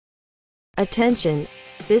Attention!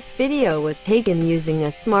 This video was taken using a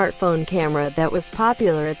smartphone camera that was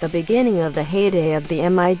popular at the beginning of the heyday of the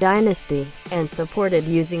Mi dynasty, and supported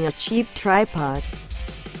using a cheap tripod.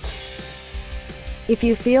 If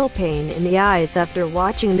you feel pain in the eyes after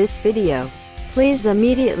watching this video, please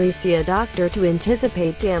immediately see a doctor to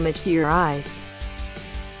anticipate damage to your eyes.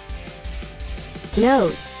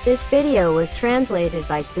 Note: this video was translated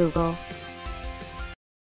by Google.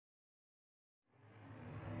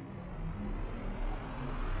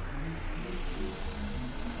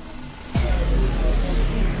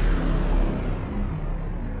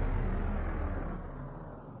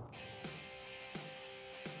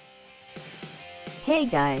 Hey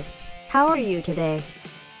guys, how are you today?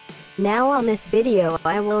 Now on this video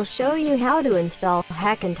I will show you how to install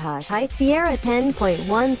Hackintosh High Sierra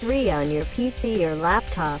 10.13 on your PC or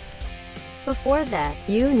laptop. Before that,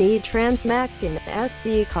 you need Transmac and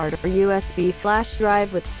SD card or USB flash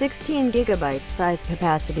drive with 16 GB size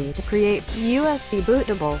capacity to create USB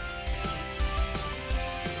bootable.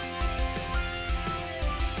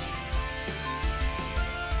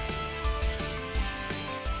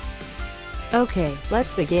 Okay,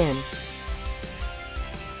 let's begin.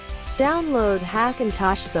 Download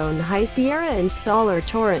Hackintosh Zone High Sierra Installer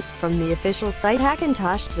Torrent from the official site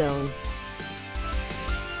Hackintosh Zone.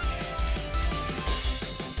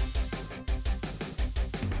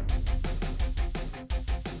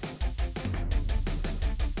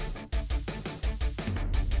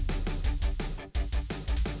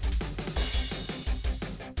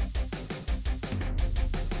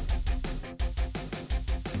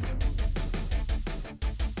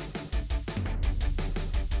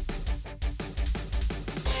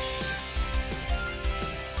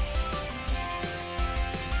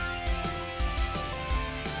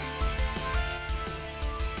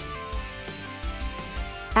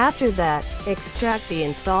 After that, extract the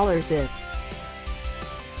installer zip.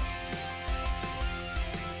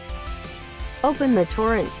 Open the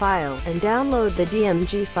torrent file and download the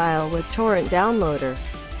DMG file with Torrent Downloader.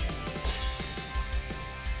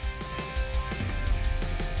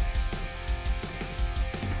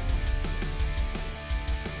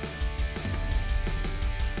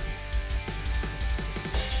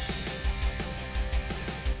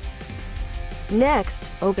 Next,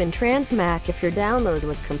 open Transmac if your download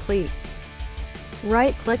was complete.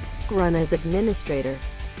 Right-click, Run as administrator.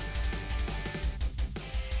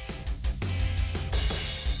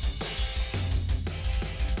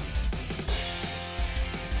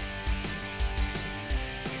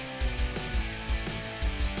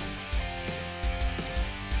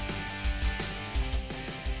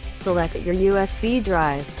 Select your USB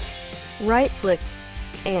drive. Right-click,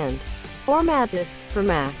 and Format Disk for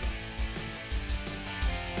Mac.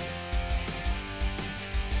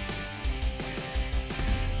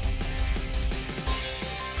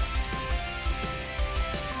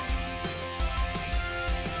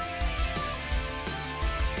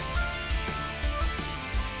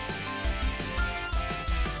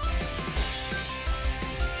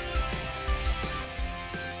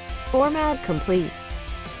 Format complete.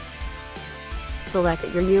 Select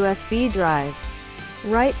your USB drive.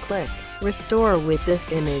 Right-click, Restore with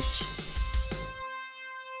disk image.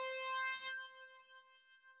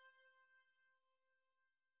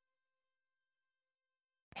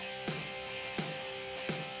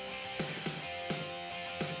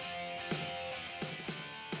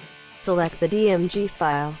 Select the DMG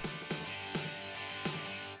file.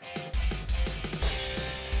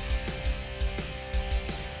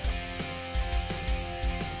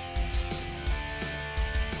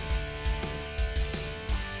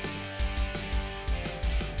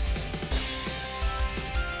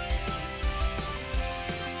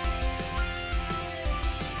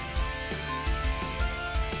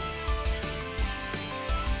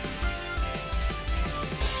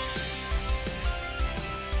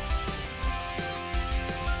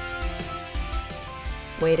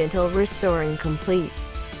 Wait until restoring complete.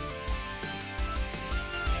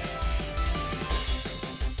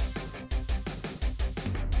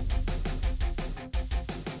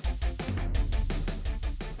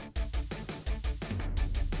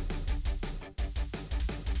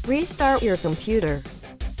 Restart your computer.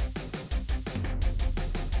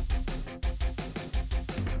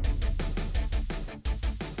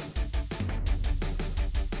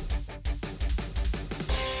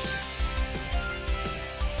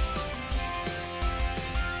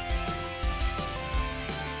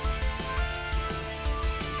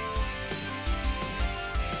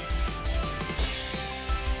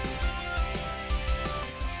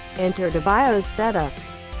 Enter the BIOS setup.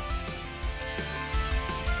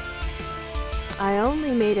 I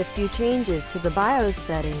only made a few changes to the BIOS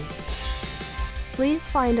settings. Please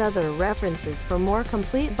find other references for more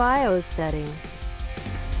complete BIOS settings.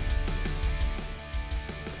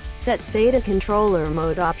 Set SATA controller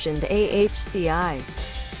mode option to AHCI.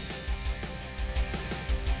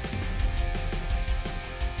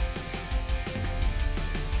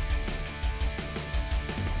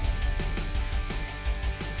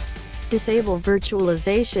 Disable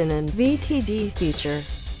virtualization and VTD feature.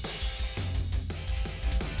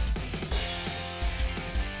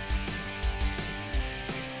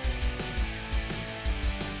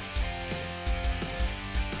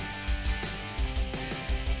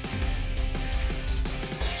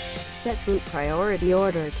 Set boot priority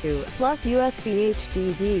order to plus USB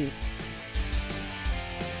HDD.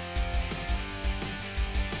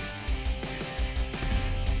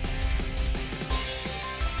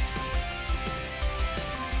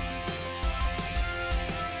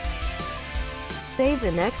 Save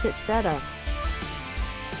and exit setup.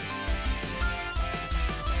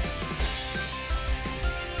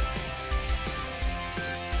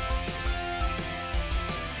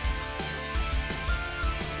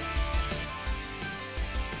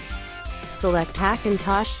 Select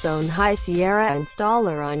Hackintosh Zone High Sierra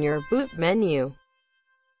installer on your boot menu.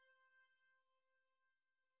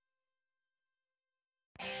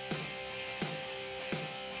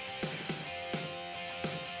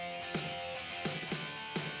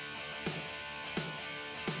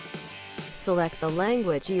 Select the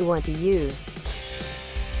language you want to use.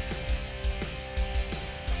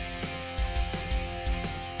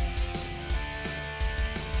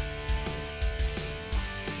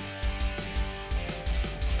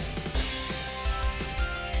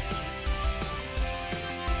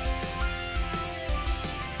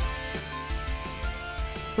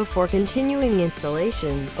 Before continuing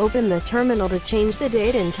installation, open the terminal to change the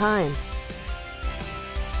date and time.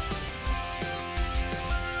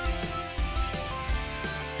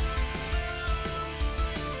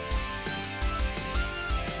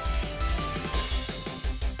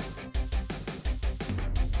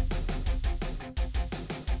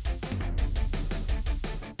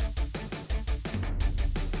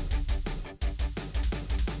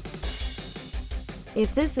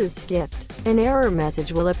 If this is skipped, an error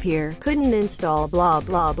message will appear, couldn't install blah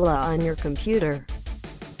blah blah on your computer.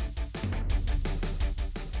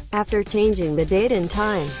 After changing the date and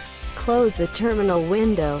time, close the terminal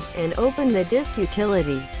window, and open the disk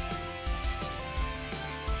utility.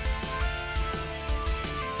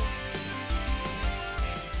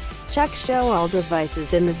 Check Show All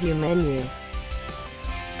Devices in the View menu.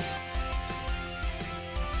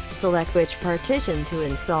 Select which partition to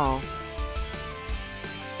install.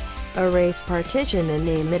 Erase partition and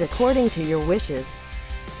name it according to your wishes.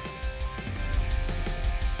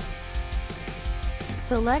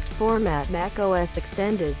 Select Format macOS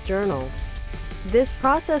Extended Journaled. This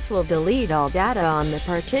process will delete all data on the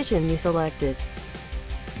partition you selected.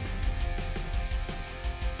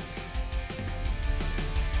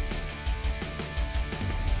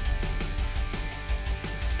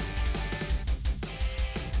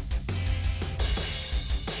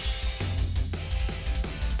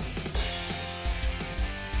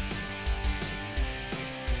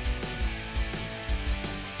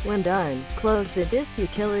 When done, close the disk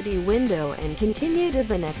utility window and continue to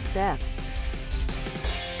the next step.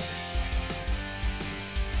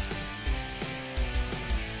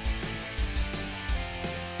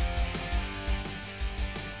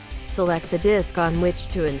 Select the disk on which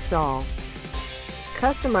to install.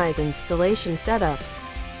 Customize installation setup.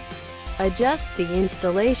 Adjust the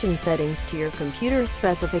installation settings to your computer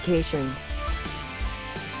specifications.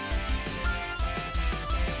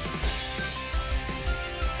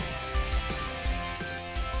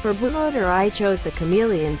 For bootloader, I chose the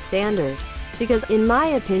Chameleon standard, because, in my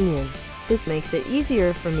opinion, this makes it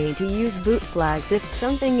easier for me to use boot flags if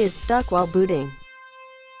something is stuck while booting.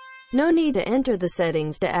 No need to enter the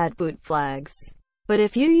settings to add boot flags. But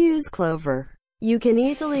if you use Clover, you can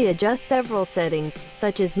easily adjust several settings,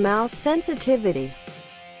 such as mouse sensitivity.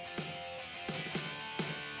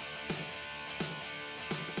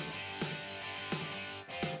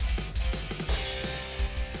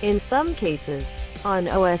 In some cases, on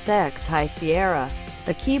OS X High Sierra,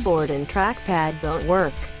 the keyboard and trackpad don't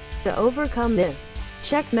work. To overcome this,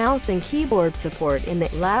 check mouse and keyboard support in the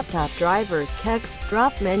Laptop Drivers KEX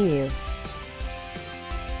drop menu.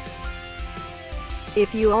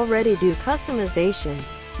 If you already do customization,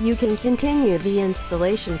 you can continue the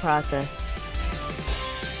installation process.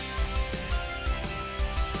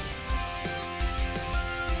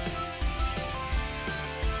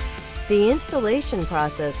 The installation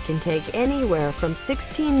process can take anywhere from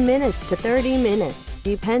 16 minutes to 30 minutes,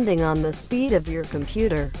 depending on the speed of your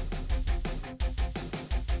computer.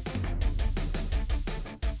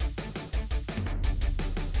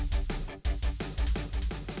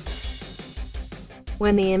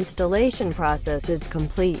 When the installation process is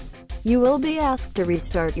complete, you will be asked to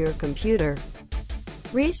restart your computer.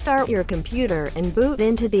 Restart your computer and boot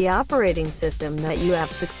into the operating system that you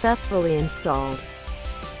have successfully installed.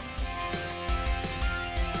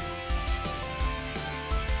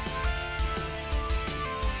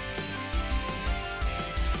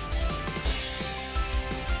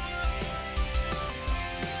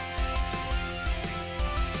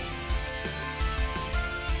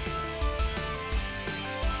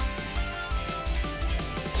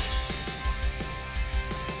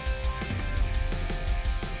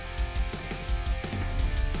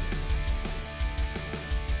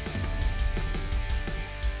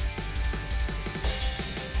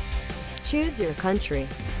 Choose your country.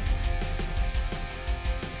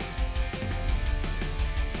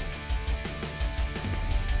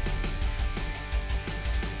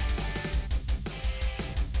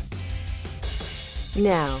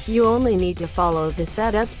 Now, you only need to follow the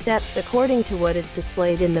setup steps according to what is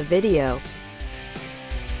displayed in the video.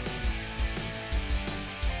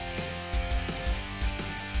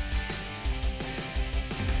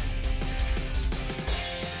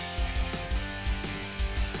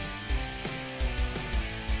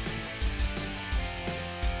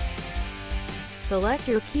 Select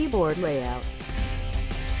your keyboard layout.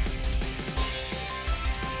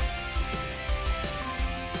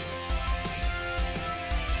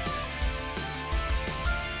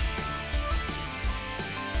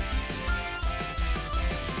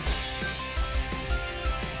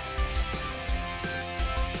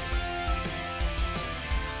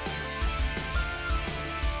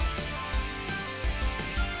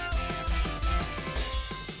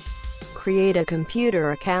 Create a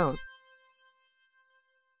computer account.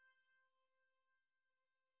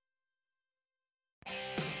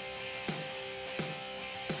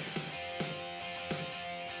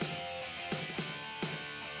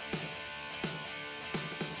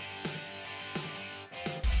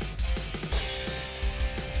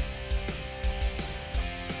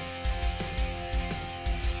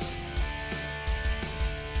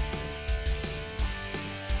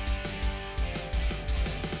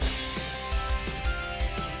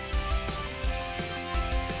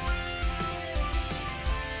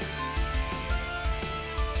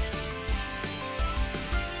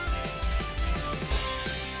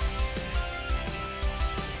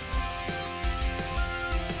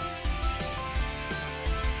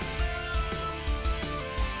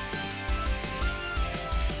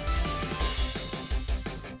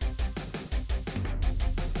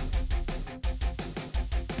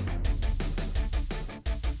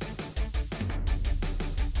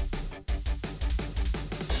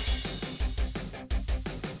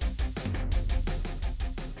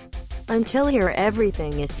 Until here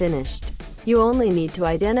everything is finished. You only need to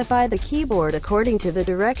identify the keyboard according to the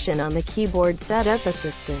direction on the keyboard setup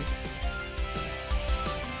assistant.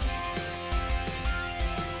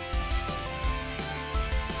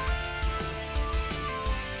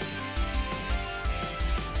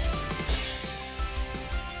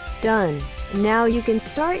 Done. Now you can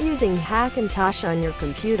start using Hackintosh on your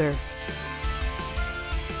computer.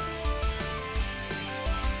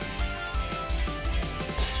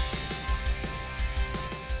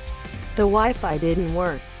 The Wi-Fi didn't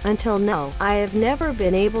work. Until now, I have never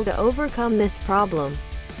been able to overcome this problem.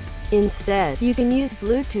 Instead, you can use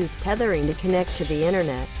Bluetooth tethering to connect to the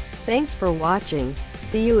internet. Thanks for watching.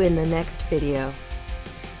 See you in the next video.